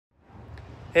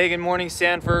Hey, good morning,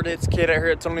 Sanford. It's Kade here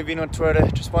at Divino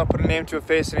Toyota. Just want to put a name to a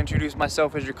face and introduce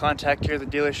myself as your contact here at the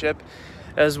dealership,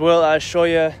 as well as show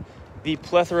you the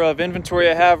plethora of inventory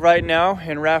I have right now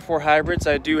in RAV4 hybrids.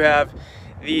 I do have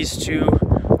these two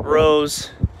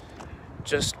rows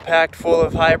just packed full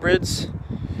of hybrids,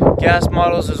 gas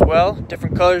models as well,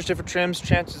 different colors, different trims.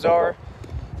 Chances are,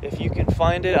 if you can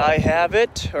find it, I have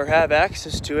it or have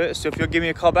access to it. So if you'll give me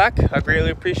a call back, I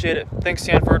greatly appreciate it. Thanks,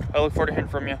 Sanford. I look forward to hearing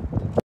from you.